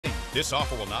This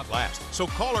offer will not last, so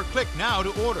call or click now to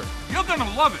order. You're gonna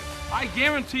love it, I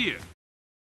guarantee it.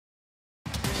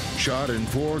 Shot in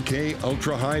 4K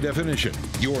ultra high definition.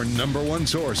 Your #1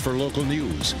 source for local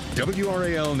news.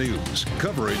 WRAL News.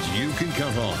 Coverage you can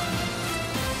count on.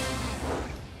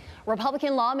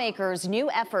 Republican lawmakers' new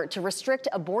effort to restrict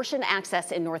abortion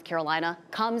access in North Carolina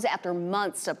comes after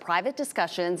months of private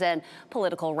discussions and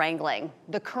political wrangling.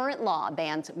 The current law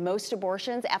bans most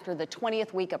abortions after the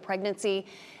 20th week of pregnancy.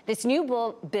 This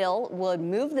new bill would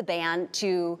move the ban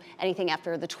to anything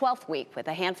after the 12th week, with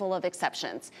a handful of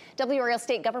exceptions. WRAL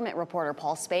State Government reporter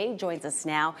Paul Spade joins us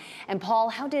now. And Paul,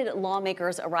 how did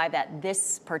lawmakers arrive at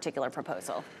this particular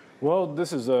proposal? Well,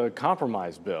 this is a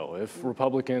compromise bill. If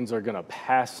Republicans are going to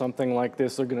pass something like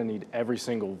this, they're going to need every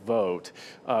single vote,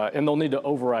 and they'll need to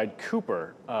override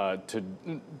Cooper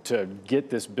to get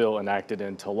this bill enacted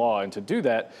into law. And to do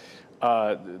that,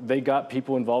 they got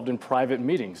people involved in private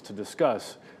meetings to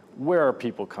discuss where are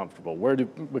people comfortable,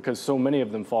 because so many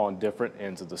of them fall on different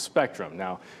ends of the spectrum.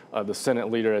 Now, the Senate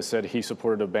leader has said he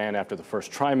supported a ban after the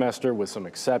first trimester with some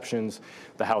exceptions.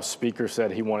 The House Speaker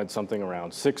said he wanted something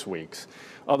around 6 weeks.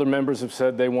 Other members have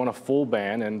said they want a full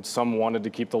ban, and some wanted to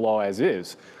keep the law as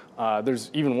is. There's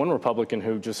even one Republican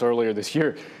who just earlier this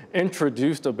year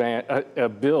introduced a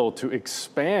bill to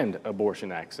expand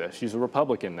abortion access. She's a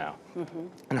Republican now.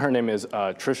 And her name is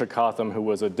Tricia Cotham, who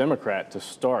was a Democrat to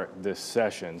start this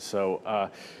session.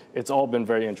 So it's all been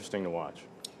very interesting to watch.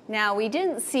 Now, we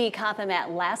didn't see Cotham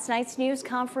at last night's news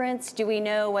conference. Do we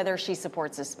know whether she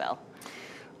supports this bill?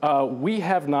 We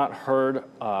have not heard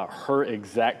her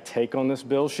exact take on this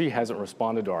bill. She hasn't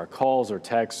responded to our calls or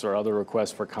texts or other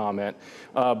requests for comment.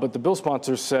 But the bill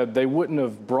sponsors said they wouldn't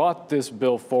have brought this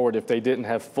bill forward if they didn't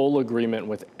have full agreement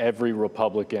with every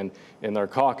Republican in their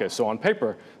caucus. So on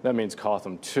paper, that means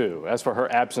Cotham too. As for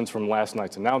her absence from last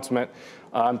night's announcement,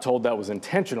 I'm told that was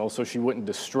intentional so she wouldn't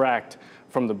distract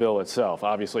from the bill itself.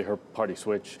 Obviously, her party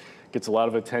switch gets a lot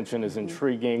of attention, is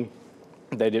intriguing.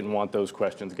 They didn't want those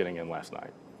questions getting in last night.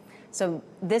 So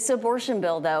this abortion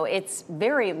bill, though, it's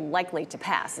very likely to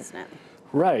pass, isn't it?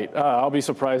 Right. I'll be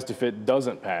surprised if it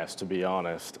doesn't pass, to be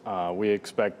honest. We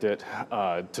expect it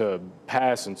to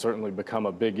pass and certainly become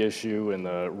a big issue in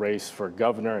the race for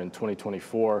governor in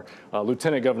 2024.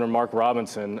 Lieutenant Governor Mark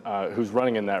Robinson, who's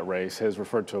running in that race, has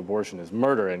referred to abortion as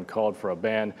murder and called for a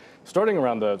ban starting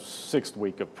around the 6th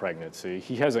week of pregnancy.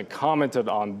 He hasn't commented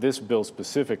on this bill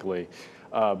specifically.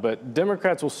 But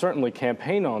Democrats will certainly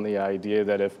campaign on the idea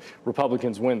that if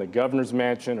Republicans win the governor's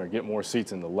mansion or get more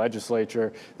seats in the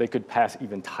legislature, they could pass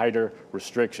even tighter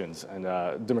restrictions. And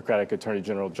Democratic Attorney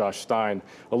General Josh Stein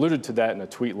alluded to that in a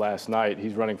tweet last night.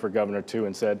 He's running for governor too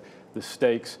and said the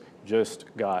stakes just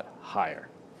got higher.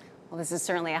 Well, this is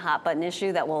certainly a hot button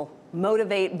issue that will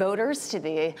motivate voters to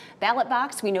the ballot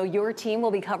box. We know your team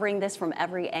will be covering this from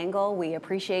every angle. We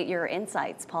appreciate your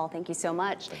insights. Paul, thank you so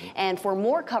much. And for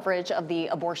more coverage of the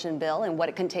abortion bill and what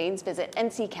it contains, visit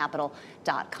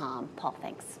nccapital.com. Paul,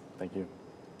 thanks. Thank you.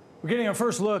 We're getting our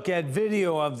first look at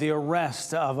video of the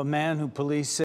arrest of a man who police say